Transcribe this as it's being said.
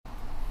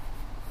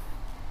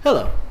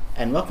Hello,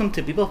 and welcome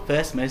to People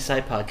First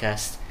Merseyside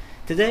Podcast.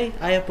 Today,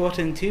 I have brought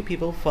in two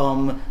people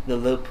from the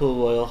Liverpool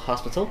Royal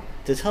Hospital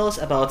to tell us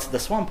about the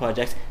SWAN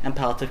project and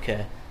palliative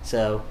care.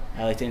 So,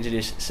 I'd like to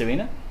introduce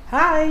Serena.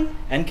 Hi.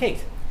 And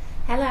Kate.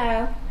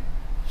 Hello.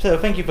 So,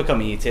 thank you for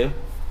coming, you two.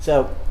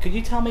 So, could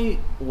you tell me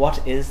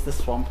what is the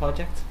SWAN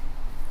project?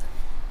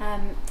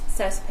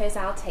 So I suppose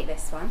I'll take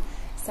this one.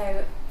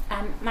 So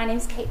my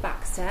name's Kate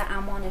Baxter.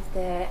 I'm one of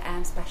the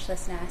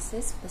specialist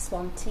nurses for the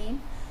SWAN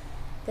team.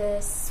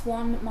 The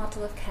SWAN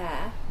model of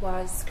care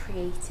was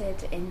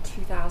created in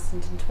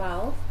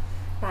 2012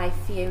 by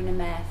Fiona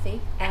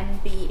Murphy,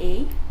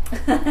 MBE.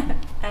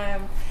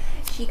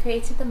 She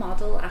created the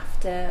model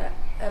after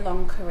a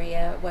long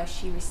career where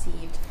she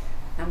received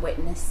and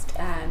witnessed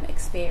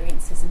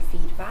experiences and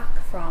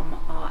feedback from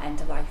our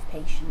end-of-life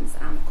patients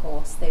and, of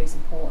course, those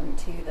important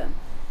to them,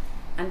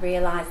 and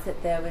realised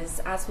that there was,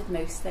 as with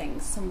most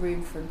things, some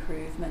room for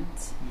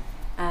improvement.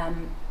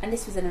 And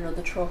this was in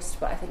another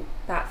trust, but I think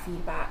that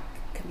feedback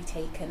can be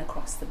taken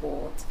across the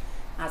board.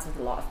 As with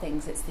a lot of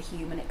things, it's the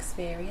human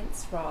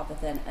experience rather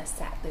than a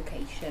set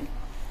location.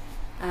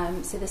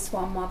 So the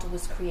SWAN model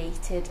was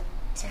created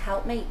to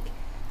help make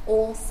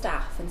all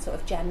staff and sort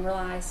of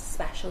generalise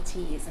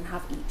specialties and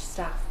have each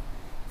staff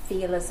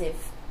feel as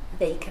if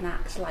they can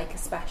act like a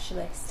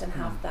specialist and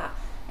have that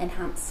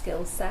enhanced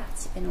skill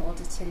set in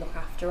order to look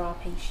after our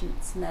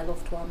patients and their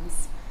loved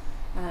ones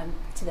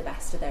to the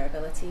best of their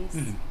abilities.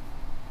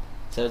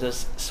 So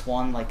does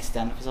SWAN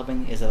stand for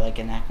something? Is it like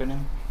an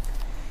acronym?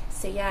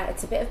 So yeah,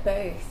 it's a bit of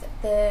both.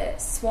 The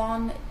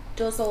SWAN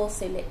does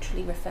also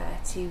literally refer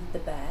to the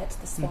bird,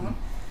 the swan.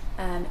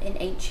 In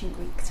ancient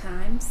Greek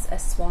times, a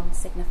swan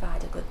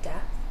signified a good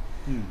death.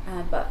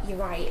 But you're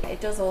right,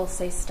 it does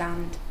also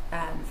stand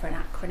for an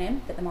acronym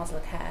that the model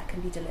of care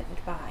can be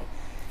delivered by.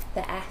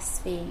 The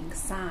S being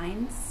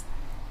signs,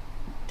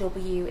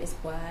 W is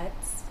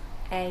words,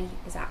 A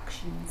is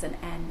actions, and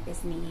N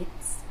is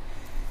needs.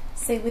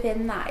 So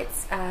within that,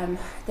 it's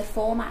the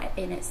format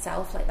in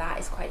itself like that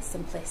is quite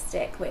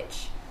simplistic,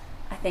 which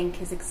I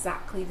think is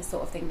exactly the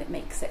sort of thing that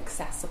makes it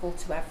accessible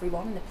to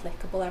everyone and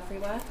applicable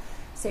everywhere.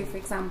 So for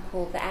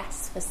example, the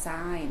S for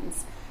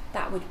signs,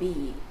 that would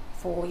be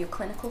for your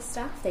clinical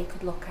staff. They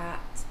could look at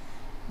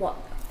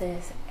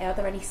are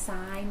there any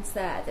signs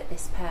there that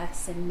this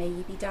person may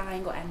be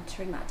dying or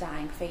entering that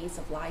dying phase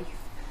of life.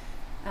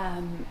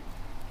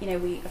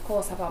 We of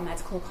course have our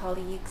medical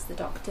colleagues, the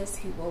doctors,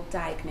 who will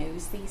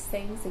diagnose these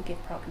things and give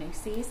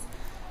prognoses,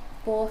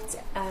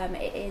 but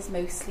it is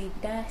mostly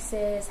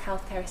nurses,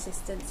 healthcare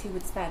assistants who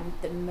would spend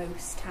the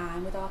most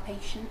time with our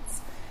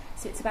patients.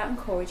 So it's about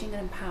encouraging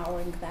and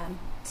empowering them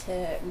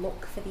to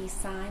look for these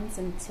signs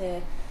and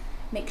to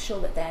make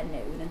sure that they're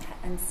known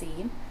and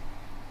seen.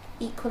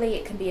 Equally,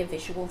 it can be a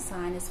visual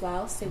sign as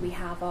well. So we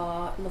have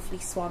our lovely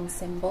swan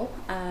symbol,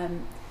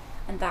 and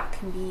that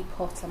can be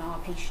put on our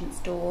patients'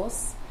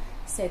 doors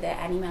so that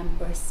any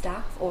member of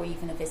staff or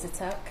even a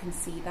visitor can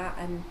see that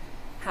and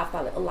have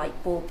that little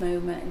light bulb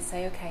moment and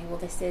say, okay, well,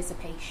 this is a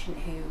patient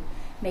who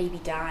may be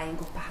dying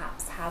or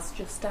perhaps has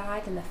just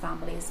died and the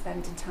family is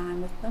spending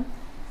time with them.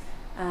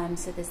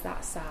 So there's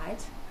that side.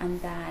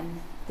 And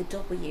then the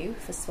W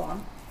for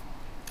SWAN,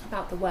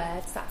 about the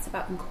words, that's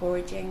about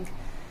encouraging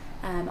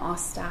our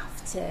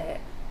staff to,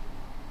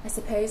 I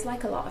suppose,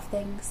 like a lot of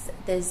things,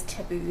 there's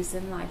taboos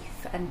in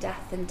life, and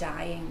death and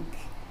dying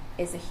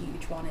is a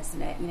huge one,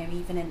 isn't it?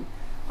 Even in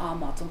our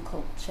modern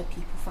culture,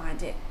 people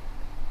find it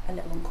a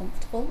little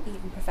uncomfortable,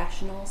 even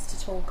professionals, to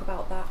talk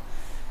about that.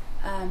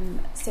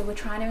 So we're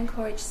trying to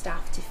encourage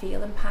staff to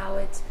feel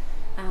empowered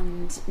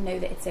and know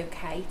that it's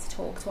okay to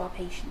talk to our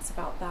patients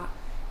about that.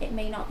 It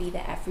may not be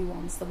that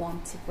everyone's the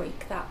one to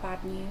break that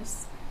bad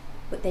news,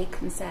 but they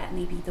can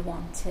certainly be the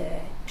one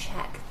to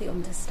check the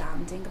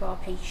understanding of our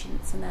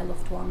patients and their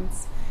loved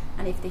ones.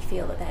 And if they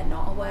feel that they're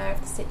not aware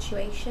of the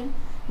situation,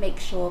 make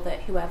sure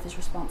that whoever's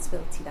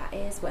responsibility that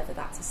is, whether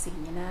that's a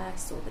senior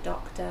nurse or the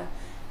doctor,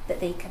 that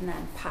they can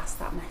then pass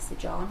that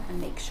message on and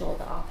make sure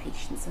that our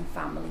patients and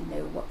family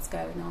know what's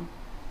going on.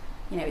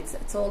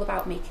 It's all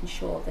about making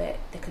sure that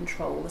the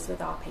control is with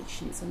our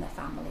patients and their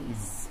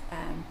families.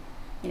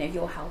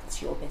 Your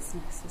health's your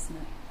business, isn't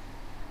it?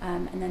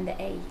 And then the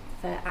A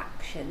for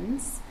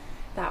actions,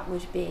 that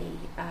would be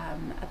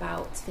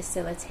about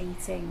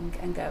facilitating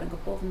and going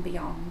above and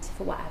beyond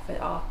for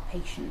whatever our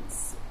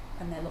patients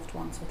and their loved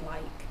ones would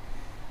like.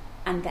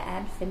 And the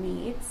N for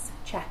needs,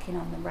 checking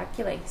on them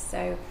regularly.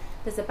 So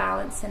there's a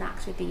balancing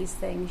act with these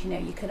things.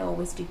 You can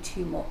always do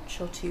too much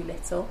or too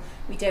little.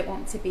 We don't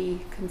want to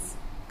be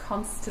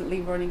constantly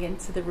running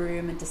into the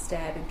room and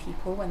disturbing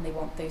people when they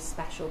want those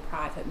special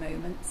private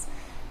moments.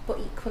 But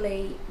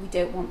equally, we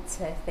don't want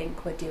to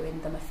think we're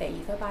doing them a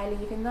favour by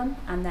leaving them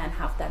and then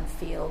have them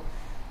feel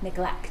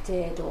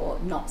neglected or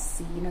not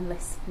seen and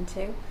listened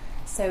to.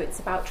 So it's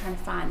about trying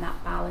to find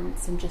that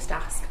balance and just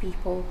ask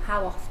people,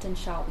 how often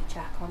shall we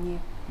check on you?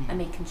 And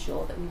making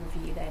sure that we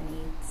review their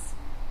needs.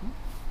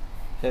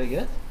 Very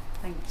good.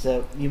 Thank you.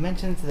 So you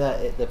mentioned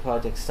that the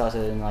project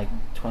started in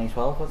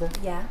 2012, was it?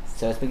 Yes.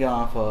 So it's been going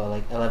on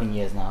for 11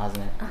 years now,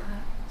 hasn't it?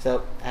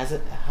 So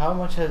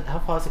how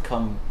far has it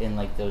come in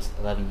like those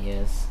 11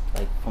 years,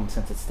 like from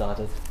since it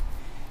started?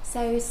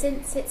 So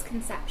since its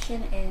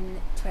conception in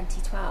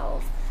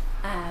 2012,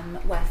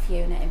 where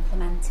Fiona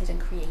implemented and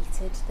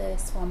created the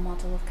SWAN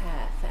model of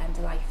care for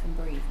end-of-life and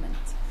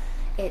bereavement,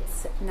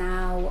 it's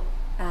now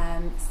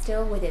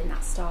still within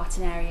that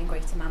starting area in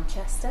Greater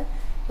Manchester,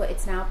 but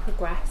it's now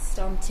progressed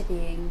on to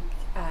being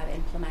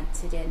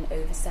implemented in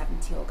over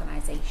 70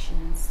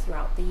 organisations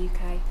throughout the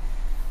UK.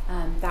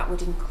 That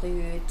would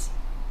include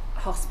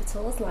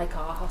hospitals like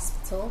our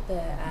hospital,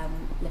 the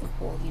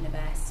Liverpool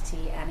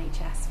University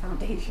NHS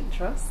Foundation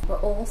Trust,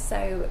 but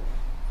also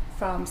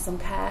from some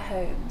care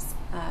homes,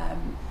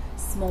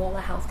 smaller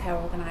healthcare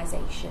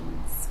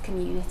organisations,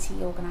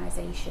 community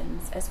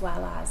organisations, as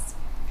well as,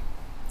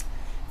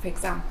 for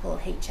example,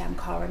 HM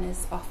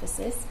coroners'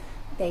 offices.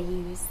 They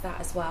use that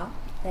as well.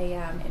 They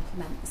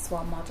implement the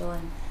SWAN model,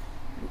 and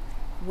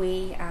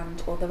we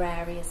and other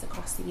areas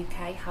across the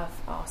UK have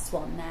our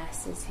SWAN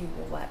nurses who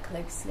will work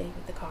closely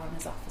with the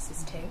coroners'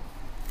 offices too.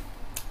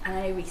 And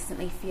I know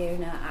recently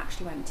Fiona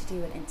actually went to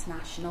do an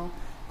international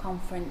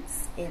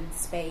conference in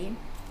Spain,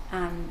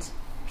 and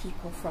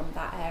people from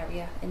that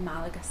area in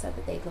Malaga said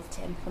that they'd love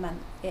to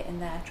implement it in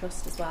their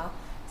trust as well.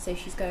 So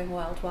she's going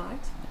worldwide.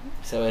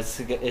 So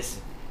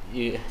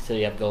you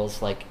have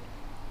goals like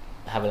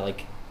have it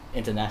like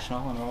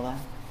international and all that?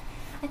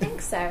 I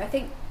think so.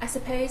 I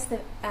suppose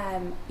that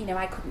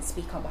I couldn't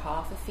speak on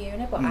behalf of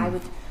Fiona, but I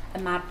would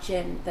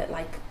imagine that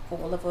like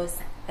all of us,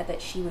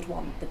 that she would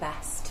want the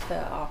best for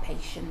our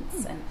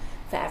patients and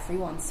for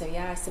everyone. So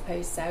yeah, I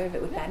suppose so. If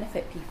it would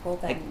benefit people,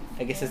 then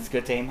I guess it's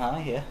good to aim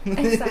high. Yeah.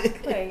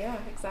 Exactly. Yeah.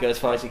 Exactly. Go as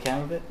far as you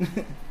can with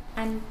it.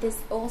 And there's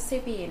also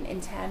been,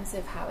 in terms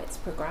of how it's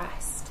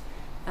progressed,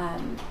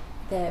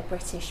 the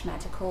British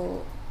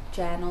Medical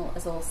Journal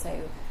has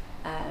also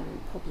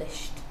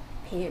published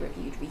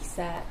peer-reviewed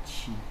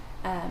research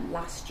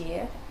last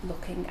year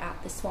looking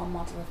at the SWAN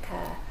model of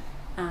care,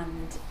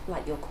 and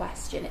like your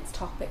question, its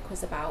topic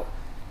was about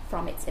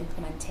from its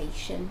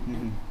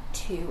implementation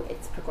to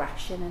its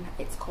progression and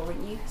its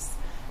current use.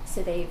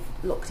 So they've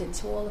looked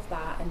into all of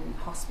that, and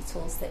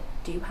hospitals that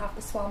do have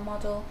the SWAN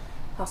model,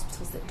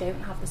 hospitals that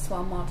don't have the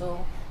SWAN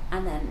model,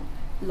 and then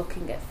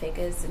looking at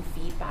figures and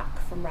feedback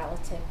from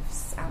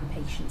relatives and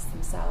patients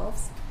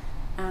themselves.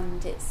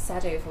 And it's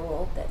said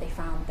overall that they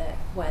found that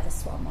where the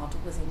SWAN model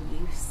was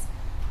in use,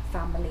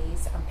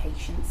 families and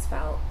patients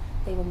felt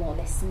they were more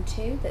listened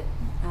to, that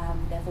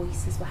their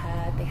voices were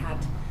heard. They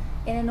had,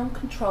 in an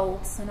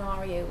uncontrolled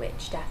scenario,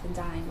 which death and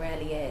dying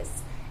really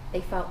is, they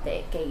felt that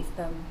it gave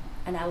them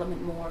an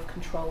element more of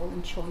control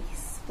and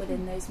choice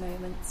within those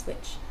moments,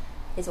 which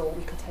is all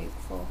we could hope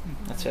for.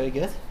 That's very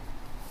good.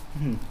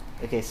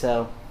 Okay,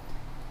 so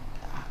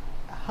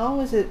how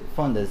is it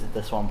funded,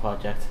 the SWAN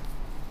project?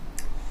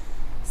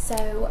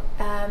 So,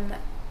 I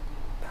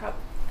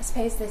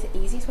suppose the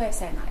easiest way of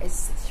saying that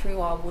is through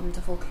our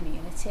wonderful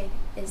community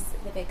is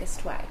the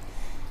biggest way.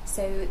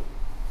 So,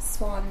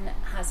 SWAN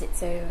has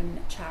its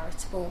own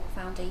charitable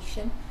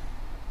foundation,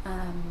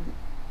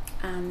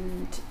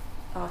 and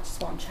our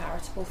SWAN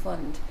charitable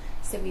fund.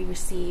 So we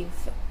receive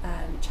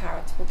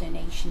charitable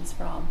donations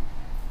from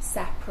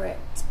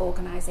separate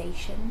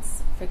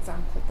organisations. For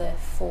example, the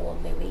For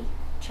Louis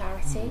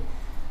charity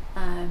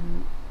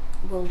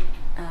will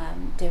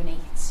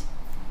donate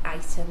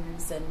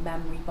items and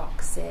memory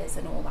boxes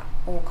and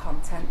all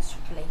content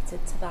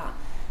related to that,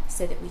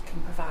 so that we can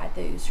provide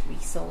those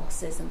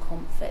resources and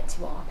comfort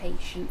to our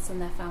patients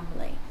and their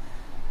family.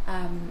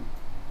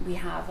 We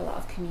have a lot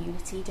of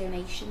community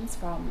donations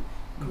from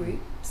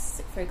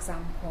groups. For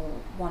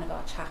example, one of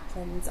our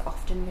chaplains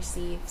often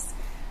receives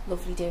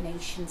lovely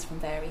donations from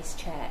various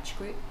church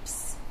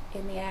groups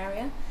in the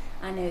area.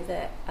 I know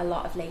that a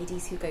lot of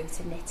ladies who go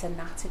to knit and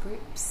natter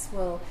groups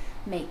will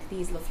make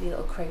these lovely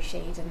little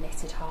crocheted and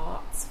knitted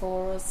hearts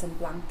for us and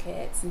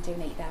blankets and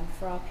donate them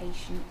for our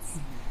patients.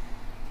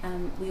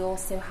 We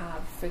also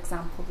have, for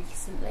example,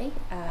 recently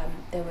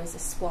there was a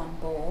SWAN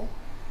ball,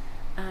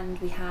 and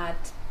we had,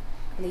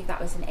 I believe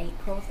that was in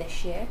April of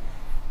this year,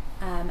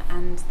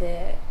 and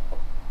the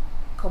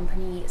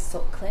company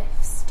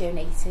Sutcliffe's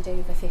donated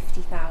over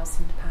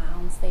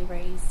 £50,000 they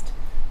raised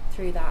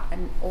through that,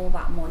 and all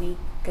that money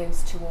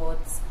goes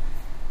towards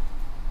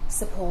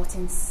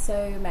supporting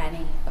so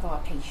many of our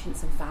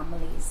patients and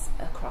families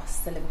across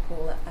the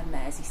Liverpool and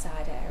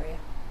Merseyside area.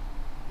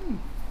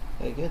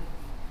 Very good.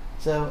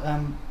 So,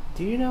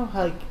 do you know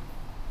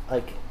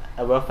like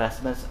a rough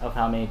estimate of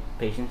how many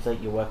patients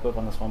you work with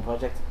on the SWAN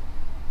project?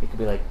 It could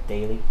be like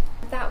daily.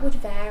 That would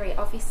vary.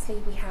 Obviously,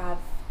 we have,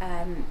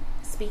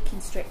 speaking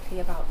strictly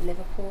about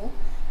Liverpool,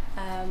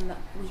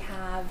 we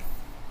have,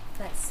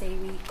 let's say,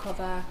 we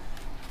cover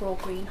Broad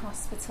Green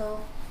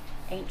Hospital,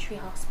 Aintree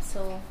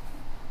Hospital,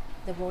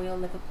 the Royal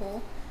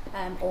Liverpool,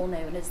 all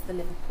known as the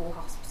Liverpool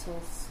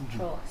Hospitals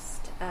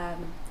Trust.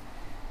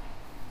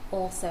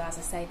 Also, as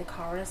I say, the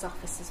coroner's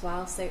office as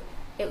well. So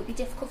it would be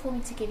difficult for me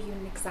to give you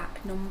an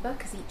exact number,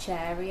 because each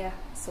area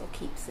sort of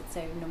keeps its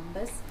own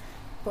numbers.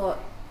 But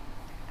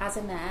as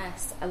a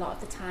nurse, a lot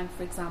of the time,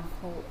 for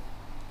example,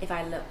 if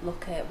I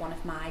look at one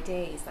of my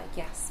days, like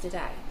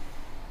yesterday,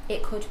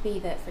 it could be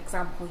that, for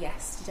example,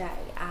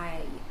 yesterday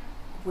I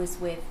was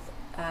with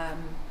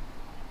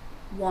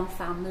one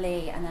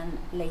family and then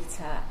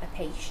later a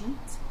patient.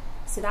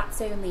 So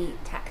that's only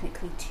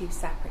technically 2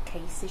 separate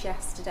cases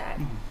yesterday.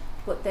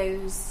 But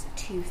those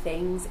 2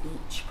 things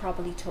each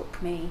probably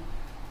took me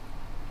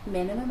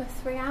minimum of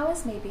 3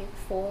 hours, maybe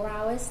 4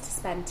 hours to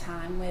spend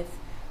time with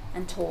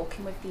and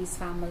talking with these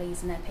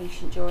families and their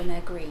patient during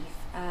their grief.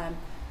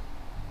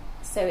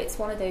 So it's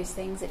one of those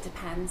things, it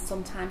depends.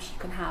 Sometimes you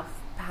can have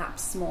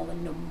perhaps smaller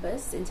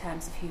numbers in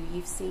terms of who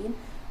you've seen,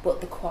 but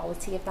the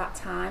quality of that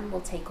time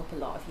will take up a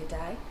lot of your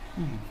day.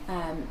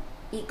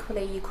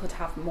 Equally, you could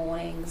have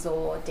mornings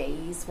or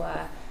days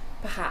where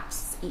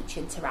perhaps each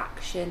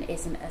interaction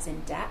isn't as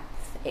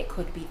in-depth. It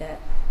could be that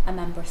a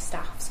member of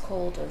staff's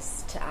called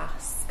us to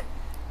ask,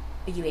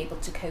 are you able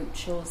to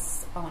coach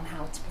us on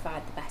how to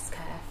provide the best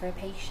care for a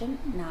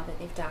patient now that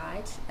they've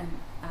died, and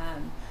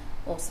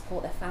or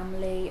support their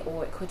family?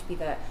 Or it could be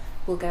that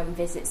we'll go and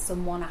visit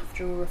someone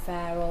after a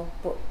referral,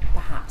 but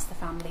perhaps the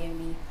family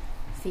only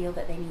feel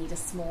that they need a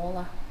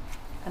smaller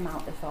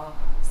amount of our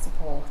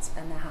support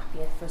and they're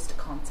happier for us to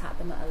contact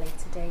them at a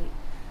later date.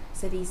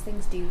 So these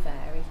things do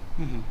vary.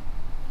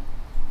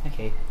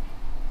 Okay,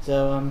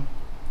 so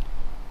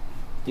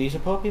do you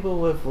support people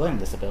with learning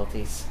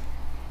disabilities?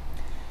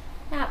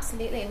 Yeah,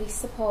 absolutely. We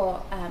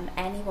support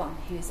anyone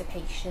who's a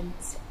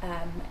patient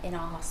in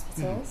our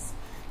hospitals.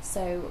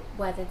 So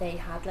whether they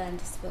had learning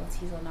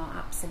disabilities or not,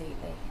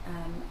 absolutely.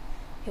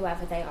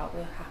 Whoever they are,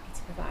 we're happy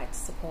to provide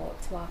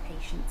support to our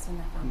patients and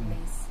their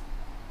families.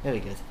 Very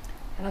good.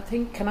 And I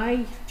think, can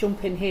I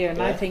jump in here?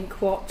 And I think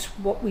what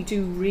we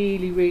do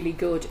really, really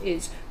good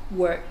is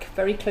work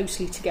very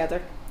closely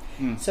together.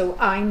 So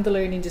I'm the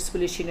learning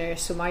disability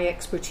nurse, so my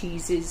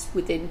expertise is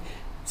within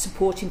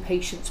supporting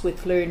patients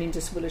with learning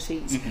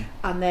disabilities.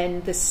 And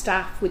then the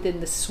staff within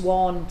the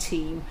SWAN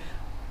team,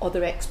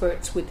 other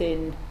experts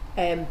within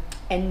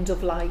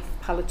end-of-life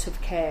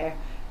palliative care,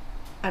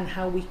 and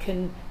how we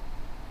can,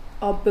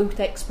 our both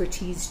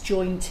expertise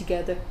join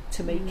together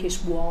to make it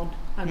one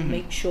and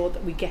make sure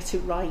that we get it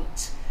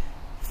right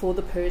for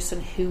the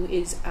person who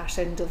is at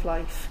end of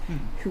life,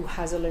 who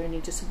has a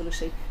learning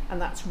disability.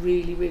 And that's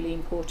really, really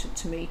important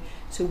to me.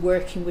 So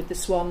working with the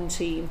SWAN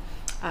team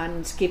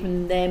and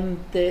giving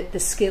them the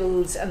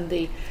skills and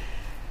the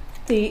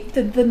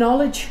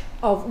knowledge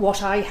of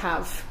what I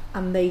have,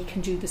 and they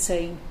can do the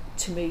same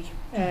to me,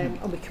 and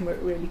we can work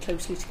really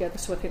closely together.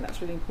 So I think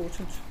that's really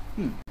important.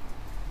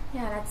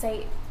 Yeah, and I'd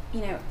say,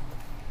 you know,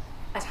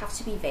 I'd have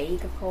to be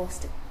vague, of course,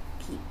 to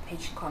keep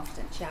patient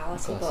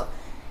confidentiality, but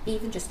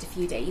even just a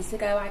few days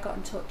ago I got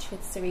in touch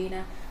with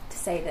Serena to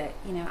say that,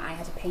 you know, I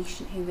had a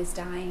patient who was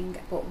dying,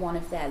 but one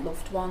of their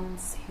loved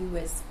ones who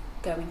was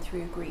going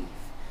through grief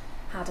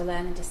had a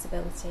learning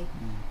disability.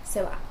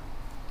 So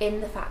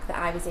in the fact that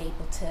I was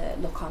able to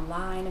look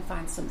online and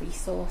find some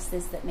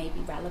resources that may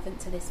be relevant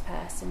to this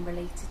person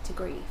related to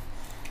grief,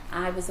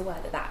 I was aware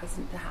that that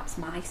isn't perhaps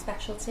my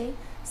specialty,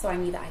 so I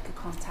knew that I could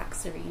contact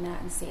Serena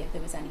and see if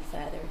there was any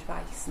further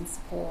advice and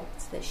support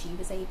that she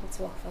was able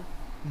to offer.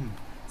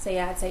 So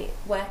yeah, I'd say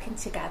working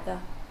together,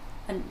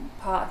 and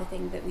part of the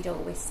thing that we'd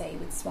always say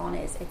with SWAN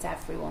is it's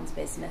everyone's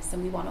business,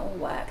 and we want to all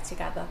work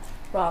together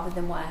rather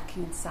than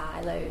working in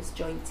silos,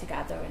 join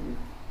together and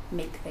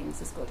make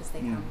things as good as they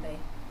can be.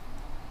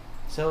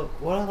 So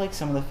what are like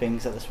some of the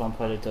things that the SWAN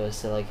project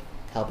does to like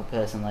help a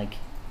person like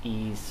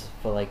ease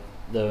for like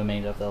the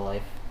remainder of their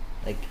life?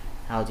 Like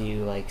how do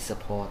you like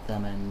support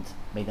them and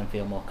make them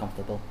feel more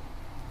comfortable?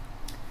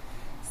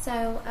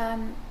 So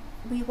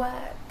we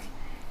work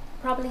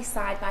probably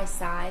side by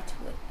side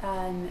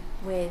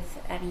with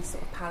any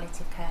sort of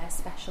palliative care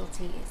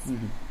specialties.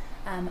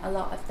 A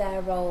lot of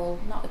their role,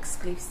 not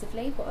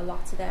exclusively, but a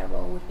lot of their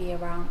role would be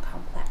around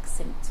complex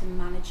symptom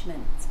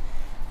management,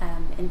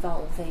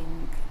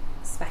 involving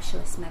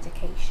specialist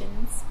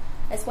medications,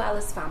 as well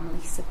as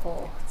family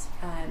support.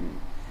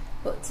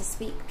 But to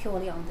speak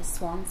purely on the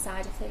SWAN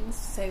side of things,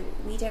 so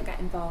we don't get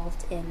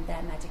involved in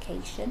their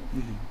medication,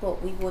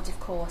 but we would, of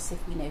course,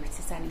 if we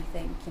notice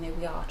anything. You know,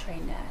 we are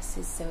trained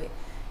nurses, so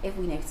if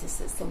we notice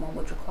that someone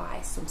would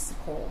require some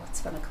support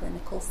from a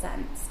clinical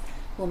sense,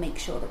 we'll make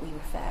sure that we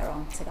refer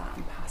on to that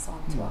and pass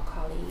on to our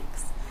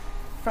colleagues.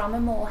 From a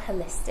more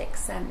holistic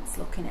sense,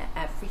 looking at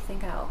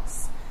everything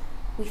else,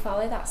 we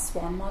follow that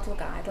SWAN model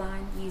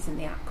guideline using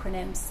the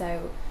acronym,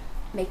 so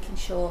making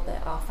sure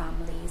that our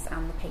families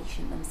and the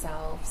patient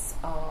themselves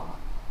are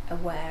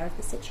aware of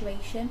the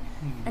situation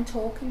and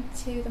talking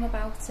to them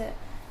about it.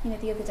 You know,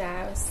 the other day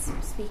I was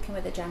speaking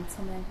with a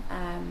gentleman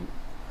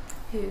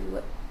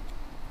who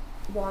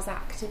was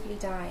actively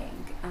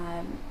dying,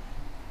 and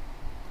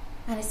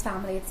his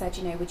family had said,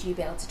 you know, would you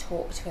be able to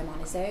talk to him on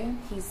his own?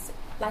 He's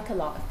like a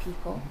lot of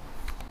people.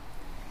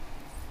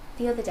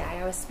 The other day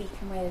I was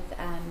speaking with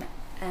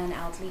an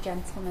elderly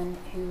gentleman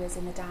who was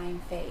in the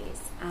dying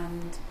phase,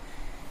 and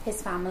his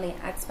family,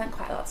 I'd spent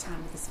quite a lot of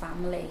time with his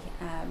family,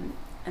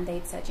 and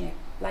they'd said, you know,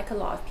 like a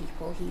lot of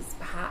people, he's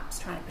perhaps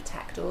trying to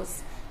protect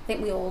us. I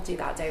think we all do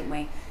that, don't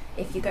we?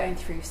 if you're going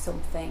through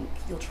something,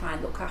 you'll try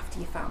and look after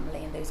your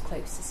family and those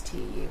closest to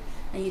you,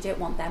 and you don't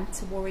want them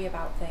to worry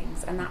about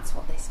things. And that's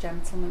what this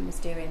gentleman was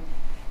doing,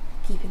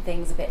 keeping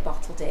things a bit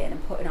bottled in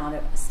and putting on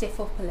a stiff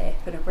upper lip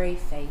and a brave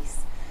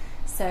face.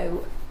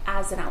 So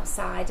as an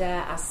outsider,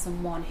 as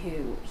someone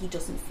who he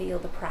doesn't feel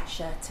the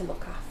pressure to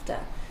look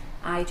after,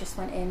 I just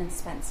went in and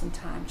spent some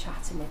time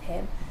chatting with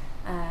him.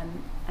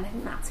 And I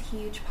think that's a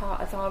huge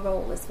part of our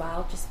role as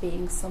well, just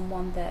being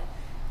someone that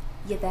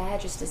you're there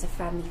just as a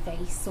friendly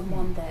face,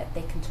 someone that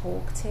they can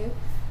talk to.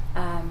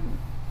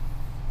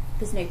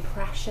 There's no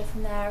pressure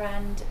from their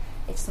end.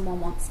 If someone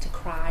wants to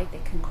cry,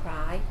 they can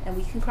cry, and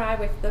we can cry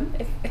with them.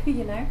 If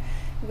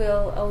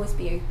we'll always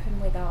be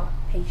open with our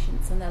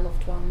patients and their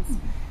loved ones.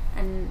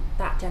 And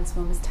that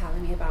gentleman was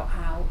telling me about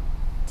how,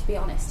 to be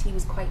honest, he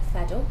was quite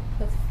fed up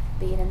of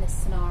being in this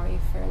scenario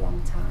for a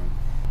long time.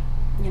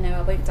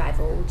 I won't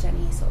divulge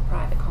any sort of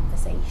private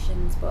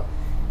conversations, but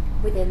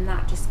within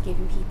that, just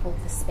giving people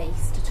the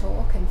space to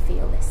talk and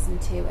feel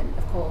listened to, and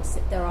of course,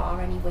 if there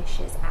are any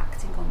wishes,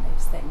 acting on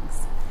those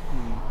things.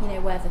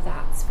 Whether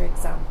that's, for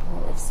example,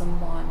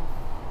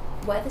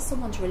 whether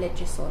someone's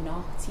religious or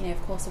not,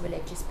 of course a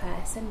religious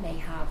person may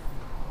have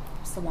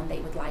someone they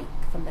would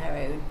like from their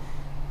own,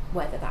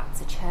 whether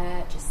that's a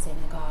church, a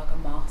synagogue, a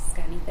mosque,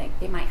 anything.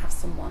 They might have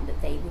someone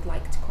that they would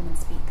like to come and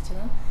speak to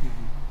them.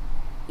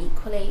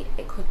 Equally,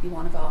 it could be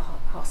one of our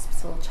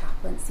hospital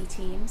chaplaincy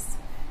teams.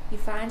 You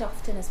find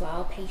often as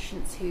well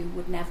patients who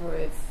would never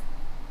have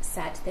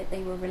said that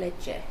they were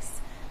religious,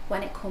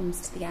 when it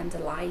comes to the end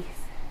of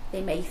life,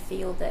 they may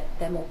feel that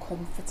they're more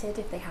comforted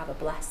if they have a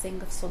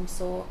blessing of some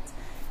sort.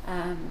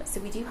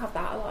 So we do have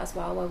that a lot as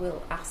well, where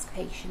we'll ask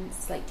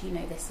patients, do you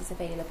know this is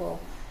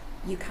available?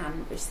 You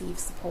can receive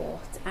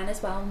support, and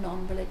as well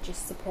non-religious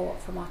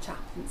support from our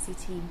chaplaincy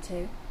team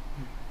too.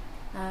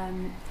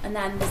 And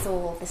then there's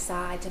all the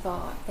side of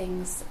our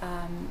things,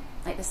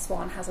 like the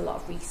SWAN has a lot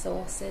of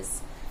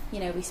resources.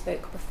 We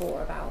spoke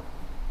before about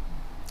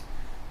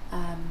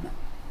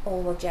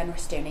all the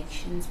generous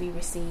donations we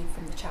receive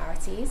from the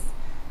charities.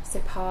 So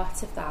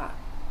part of that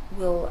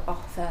will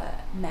offer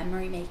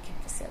memory making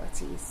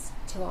facilities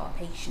to our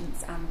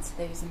patients and to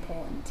those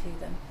important to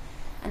them.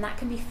 And that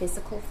can be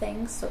physical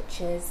things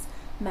such as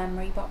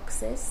memory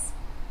boxes.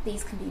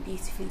 These can be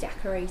beautifully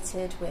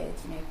decorated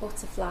with,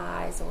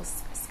 butterflies or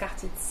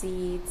scattered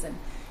seeds, and,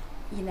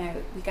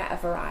 we get a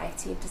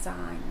variety of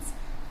designs.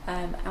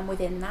 And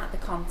within that, the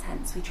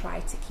contents we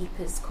try to keep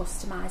as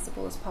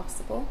customisable as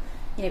possible.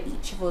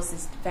 Each of us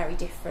is very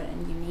different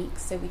and unique,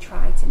 so we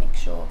try to make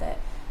sure that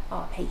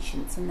our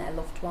patients and their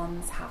loved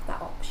ones have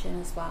that option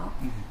as well.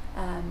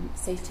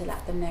 So to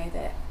let them know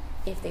that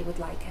if they would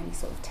like any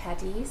sort of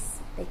teddies,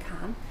 they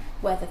can,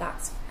 whether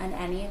that's, and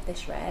any of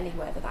this really,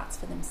 whether that's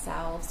for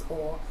themselves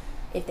or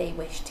if they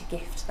wish to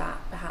gift that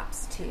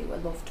perhaps to a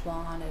loved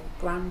one, a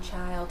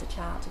grandchild, a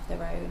child of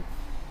their own,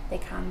 they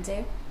can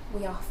do.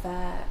 We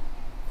offer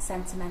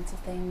sentimental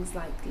things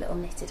like little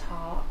knitted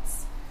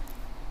hearts.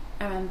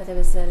 I remember there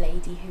was a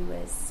lady who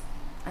was,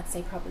 I'd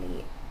say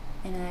probably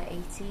in her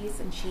 80s,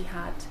 and she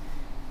had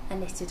a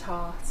knitted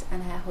heart,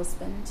 and her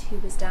husband, who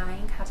was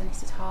dying, had a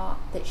knitted heart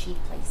that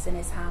she'd place in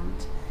his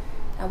hand,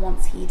 and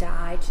once he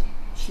died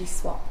she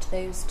swapped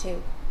those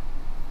two,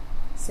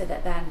 so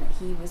that then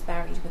he was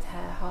buried with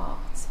her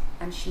heart,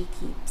 and she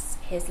keeps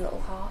his little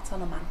heart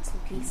on a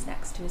mantelpiece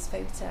next to his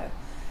photo,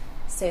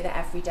 so that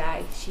every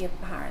day, she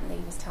apparently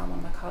was telling one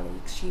of my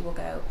colleagues, she will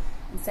go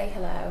and say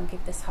hello and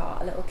give this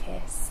heart a little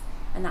kiss,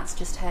 and that's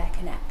just her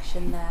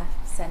connection there,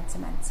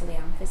 sentimentally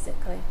and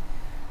physically.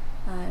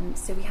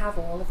 So we have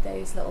all of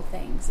those little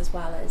things, as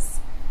well as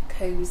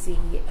cosy,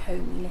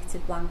 homey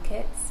knitted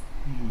blankets.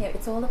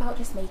 It's all about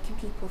just making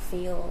people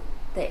feel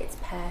that it's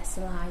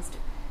personalised.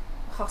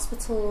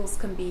 Hospitals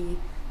can be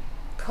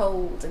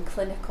cold and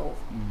clinical.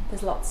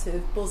 There's lots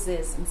of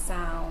buzzes and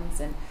sounds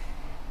and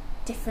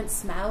different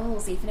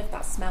smells, even if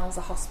that smells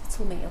a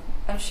hospital meal.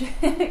 I'm sure,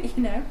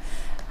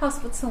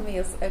 hospital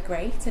meals are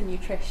great and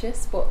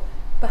nutritious, but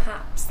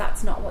perhaps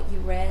that's not what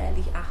you're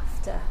really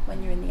after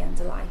when you're in the end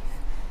of life.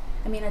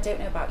 I mean, I don't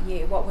know about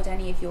you, what would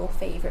any of your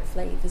favourite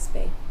flavours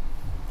be?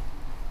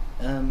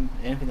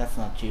 Anything that's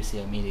not juicy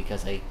or meaty,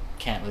 because I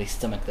can't really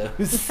stomach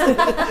those.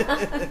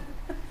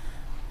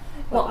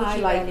 Well, I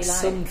like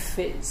some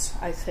fizz,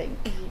 I think.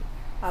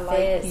 I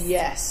like fizz.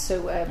 Yes,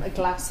 so a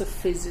glass of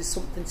fizz is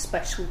something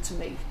special to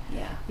me.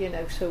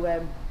 Yeah.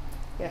 So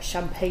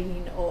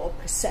champagne or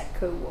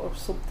prosecco or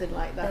something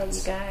like that. There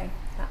you go.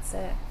 That's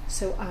it.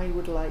 So I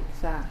would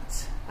like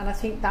that, and I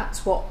think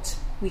that's what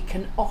we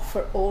can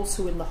offer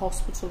also in the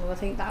hospital, and I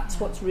think that's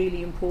what's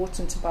really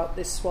important about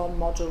this SWAN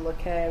modular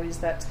care, is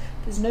that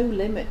there's no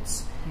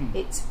limits.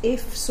 It's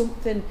if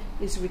something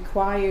is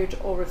required,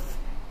 or if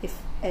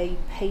a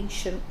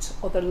patient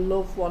or the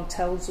loved one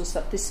tells us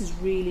that this is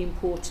really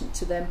important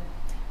to them,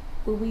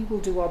 well, we will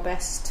do our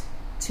best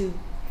to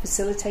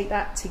facilitate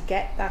that, to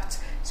get that.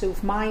 So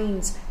if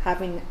mine's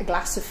having a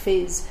glass of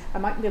fizz, I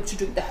might be able to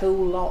drink the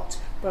whole lot,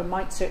 but I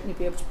might certainly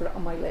be able to put it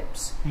on my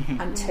lips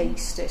and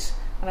taste it.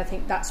 and I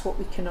think that's what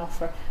we can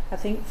offer. I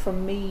think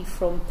from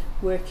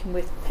working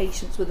with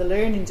patients with a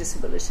learning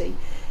disability,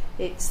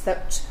 it's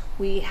that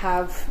we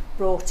have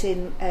brought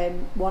in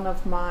one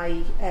of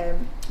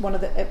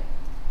the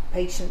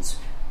patients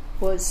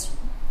was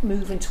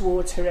moving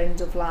towards her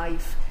end of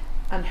life,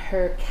 and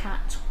her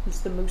cat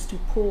was the most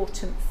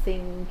important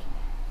thing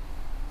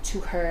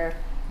to her,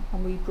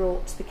 and we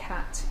brought the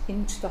cat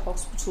into the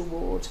hospital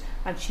ward,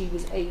 and she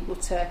was able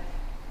to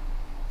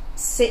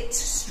sit,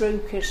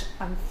 stroke it,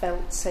 and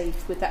felt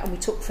safe with that. And we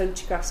took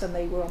photographs, and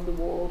they were on the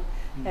wall,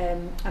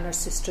 and her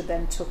sister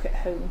then took it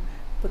home.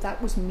 But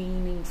that was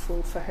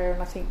meaningful for her,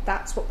 and I think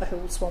that's what the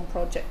whole SWAN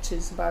project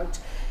is about,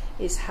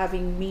 is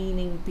having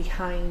meaning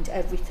behind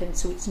everything.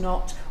 So it's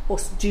not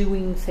us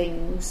doing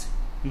things,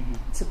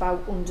 it's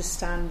about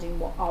understanding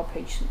what our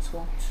patients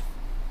want.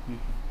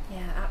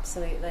 Yeah,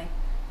 absolutely.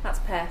 That's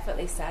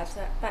perfectly said.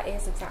 That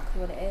is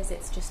exactly what it is.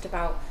 It's just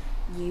about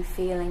you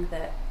feeling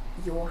that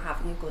you're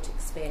having a good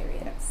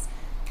experience.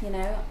 You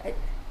know,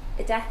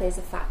 a death is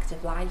a fact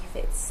of life.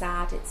 It's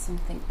sad. It's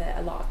something that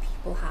a lot of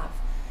people have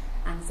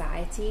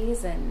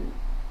anxieties and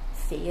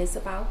fears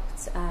about.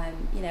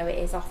 You know, it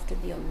is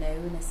often the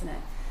unknown, isn't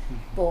it?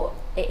 But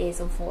it is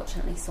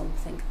unfortunately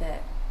something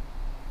that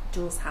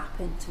does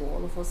happen to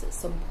all of us at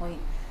some point.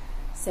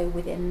 So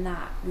within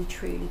that, we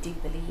truly do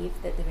believe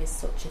that there is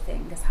such a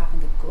thing as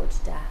having a good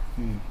death.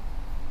 You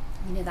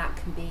know, that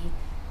can be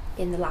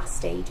in the last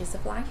stages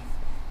of life.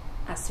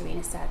 As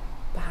Serena said,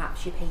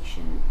 perhaps your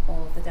patient,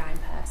 or the dying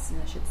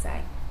person I should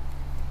say,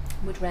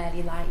 would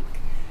really like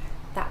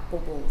that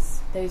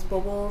those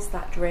bubbles,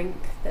 that drink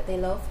that they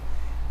love.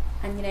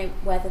 And you know,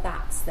 whether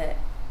that's that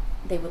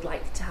they would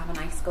like to have a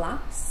nice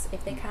glass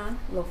if they can,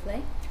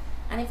 lovely.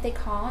 And if they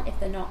can't, if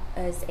they're not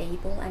as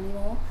able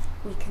anymore,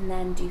 we can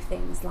then do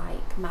things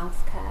like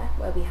mouth care,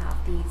 where we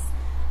have these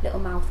little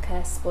mouth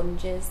care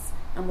sponges,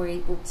 and we're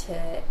able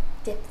to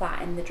dip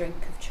that in the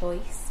drink of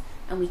choice,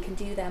 and we can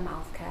do their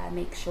mouth care,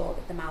 make sure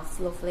that the mouth's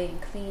lovely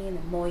and clean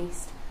and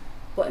moist,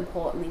 but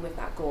importantly with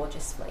that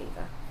gorgeous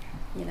flavour,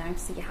 you know,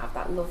 so you have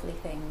that lovely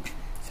thing.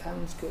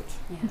 Sounds good.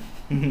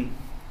 Yeah.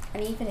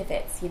 And even if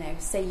it's, you know,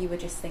 say you were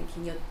just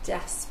thinking you're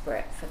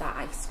desperate for that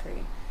ice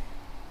cream,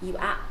 you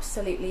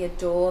absolutely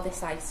adore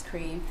this ice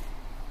cream,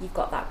 you've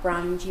got that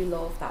brand you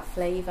love, that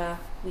flavour,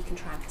 we can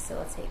try and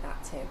facilitate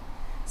that too.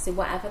 So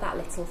whatever that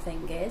little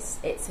thing is,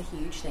 it's a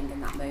huge thing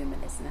in that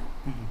moment, isn't it?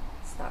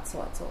 So that's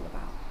what it's all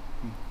about.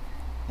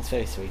 That's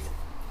very sweet.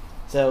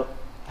 So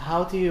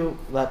how do you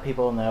let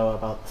people know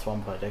about the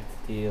SWAN project?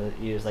 Do you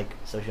use like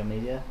social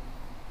media?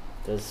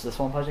 Does the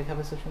SWAN project have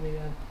a social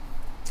media?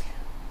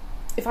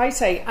 If I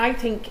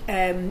think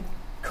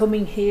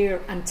coming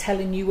here and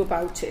telling you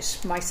about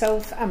it,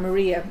 myself and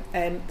Maria,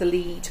 the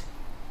lead,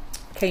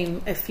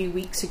 came a few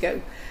weeks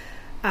ago,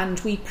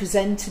 and we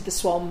presented the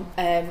SWAN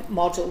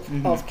model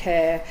of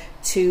care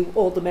to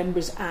all the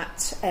members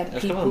at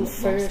People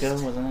First.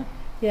 Wasn't it?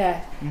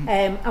 Yeah,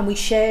 and we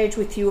shared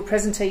with you a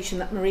presentation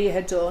that Maria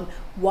had done,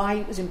 why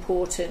it was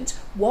important,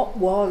 what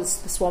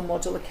was the SWAN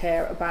model of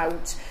care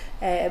about,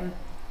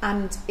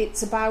 and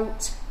it's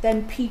about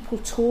then people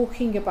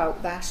talking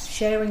about that,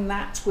 sharing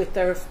that with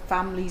their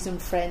families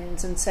and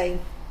friends, and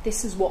saying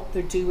this is what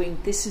they're doing,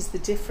 this is the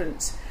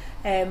difference.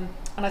 And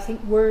I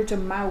think word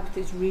of mouth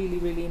is really,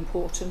 really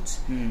important.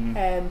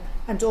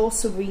 And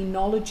also be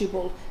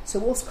knowledgeable.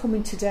 So us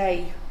coming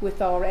today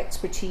with our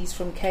expertise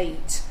from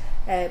Kate,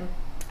 and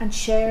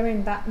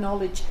sharing that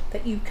knowledge,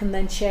 that you can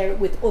then share it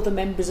with other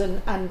members,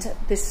 and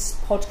this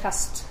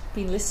podcast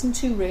being listened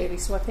to, really.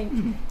 So I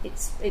think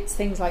it's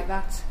things like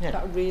that that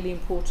are really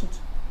important.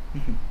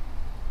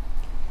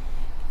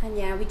 And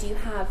yeah, we do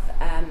have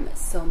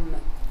some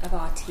of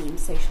our team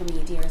social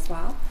media as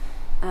well.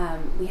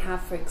 We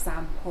have, for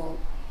example,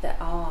 that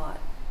our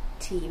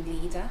team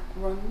leader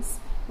runs.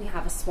 We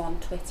have a SWAN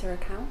Twitter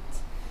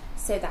account,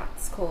 so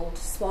that's called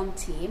SWAN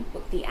Team,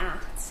 but the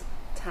 @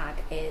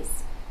 tag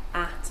is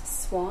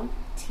 @SWAN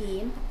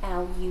Team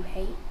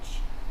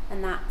LUH,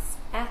 and that's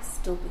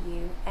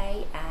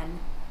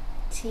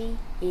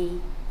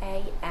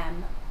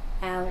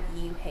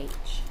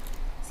SWANTEAMLUH.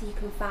 So you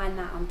can find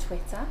that on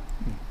Twitter.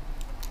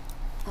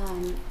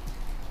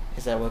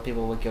 Is that where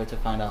people would go to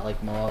find out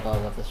like more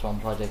about what the SWAN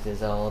project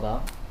is all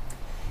about?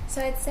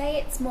 So I'd say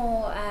it's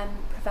more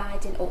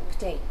providing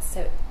updates.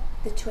 So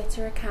the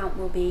Twitter account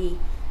will be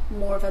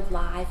more of a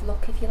live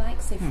look, if you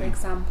like. So for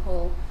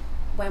example,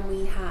 when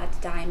we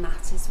had Dying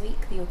Matters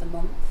Week the other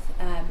month,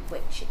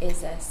 which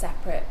is a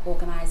separate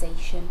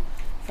organisation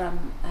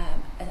from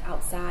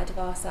outside of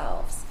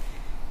ourselves,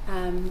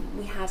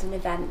 we had an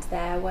event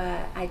there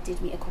where I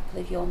did meet a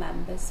couple of your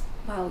members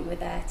while we were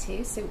there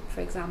too. So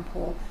for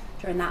example,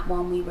 during that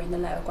one we were in the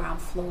lower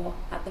ground floor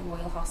at the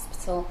Royal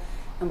Hospital,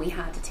 and we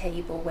had a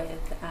table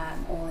with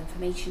all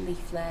information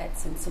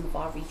leaflets and some of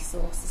our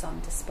resources on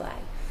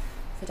display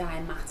for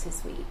Dying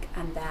Matters Week.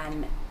 And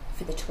then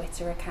for the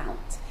Twitter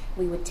account,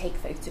 we would take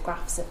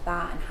photographs of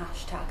that and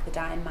hashtag the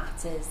Dying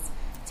Matters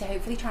to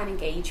hopefully try and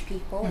engage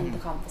people in the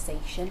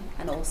conversation,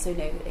 and also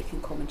know that they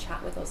can come and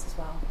chat with us as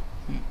well.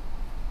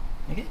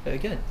 Okay, very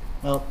good.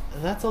 Well,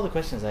 that's all the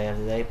questions I have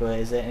today, but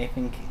is there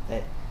anything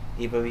that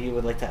either of you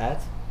would like to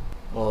add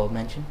or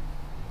mention?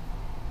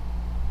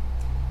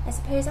 I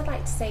suppose I'd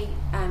like to say,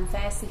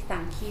 firstly,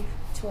 thank you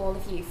to all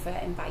of you for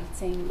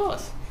inviting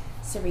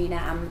Serena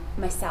and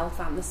myself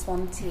and the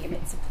SWAN team.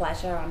 It's a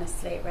pleasure,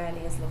 honestly, it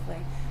really is lovely.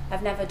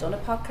 I've never done a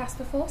podcast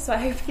before, so I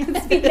hope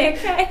it's been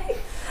okay.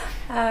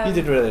 You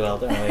did really well,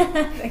 don't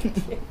worry. Thank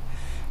you.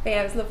 But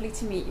yeah, it was lovely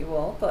to meet you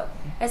all. But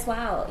as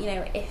well,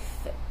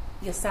 if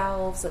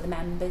yourselves or the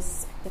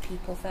members, the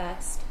people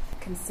first,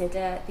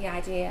 consider the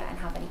idea and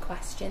have any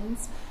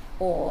questions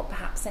or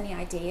perhaps any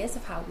ideas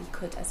of how we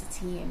could, as a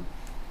team,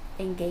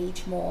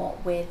 engage more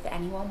with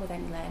anyone with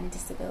any learning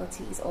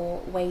disabilities,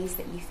 or ways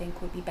that you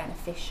think would be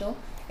beneficial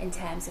in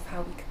terms of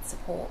how we could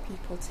support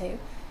people too,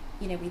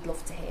 we'd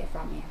love to hear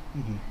from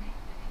you. Mm-hmm.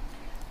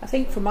 I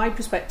think from my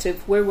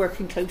perspective, I'm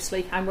working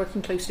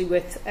closely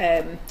with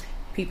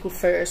People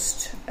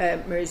First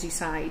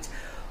Merseyside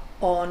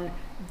on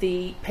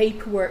the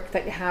paperwork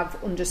that you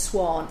have under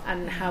SWAN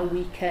and how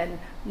we can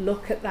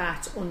look at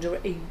that under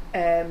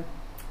a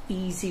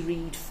easy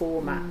read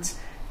format.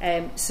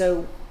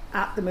 So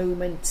at the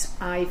moment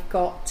I've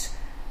got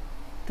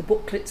the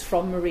booklets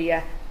from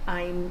Maria.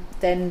 I'm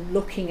then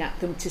looking at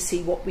them to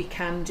see what we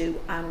can do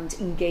and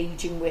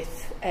engaging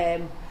with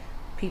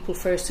People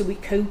First, so we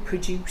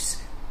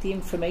co-produce the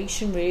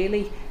information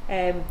really,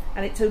 and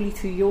it's only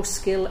through your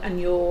skill and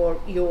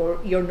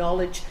your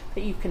knowledge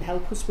that you can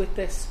help us with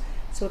this.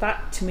 So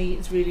that to me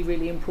is really,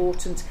 really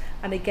important.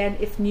 And again,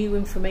 if new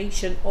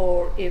information,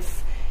 or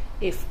if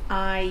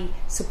I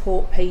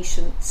support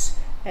patients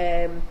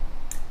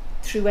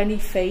through any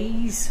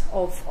phase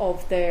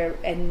of their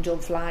end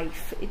of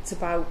life, it's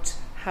about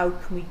how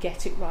can we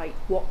get it right,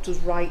 what does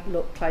right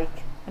look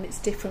like, and it's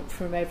different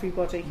from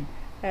everybody.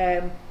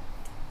 But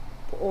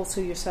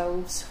also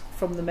yourselves,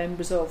 from the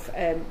members of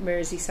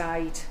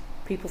Merseyside,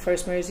 People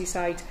First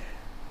Merseyside,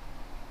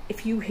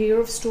 if you hear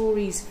of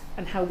stories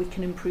and how we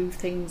can improve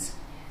things,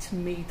 to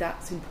me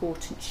that's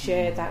important.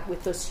 Share that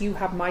with us. You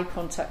have my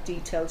contact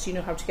details, you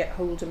know how to get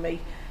hold of me,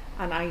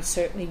 and I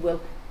certainly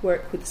will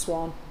work with the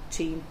SWAN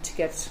team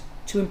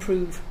to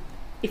improve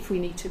if we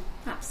need to.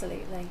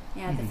 Absolutely.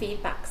 Yeah, the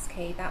feedback's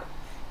key. That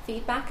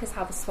feedback is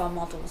how the SWAN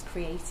model was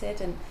created,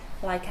 and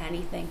like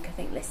anything, I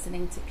think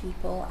listening to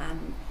people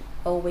and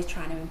always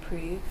trying to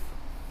improve,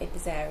 if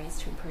there's areas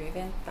to improve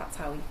in, that's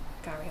how we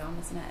carry on,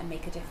 isn't it, and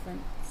make a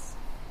difference.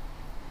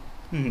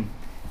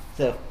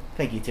 So,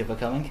 thank you two for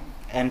coming,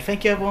 and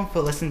thank you everyone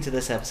for listening to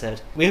this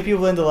episode. We hope you've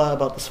learned a lot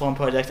about the SWAN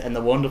project and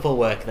the wonderful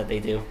work that they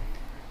do.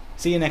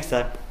 See you next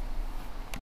time.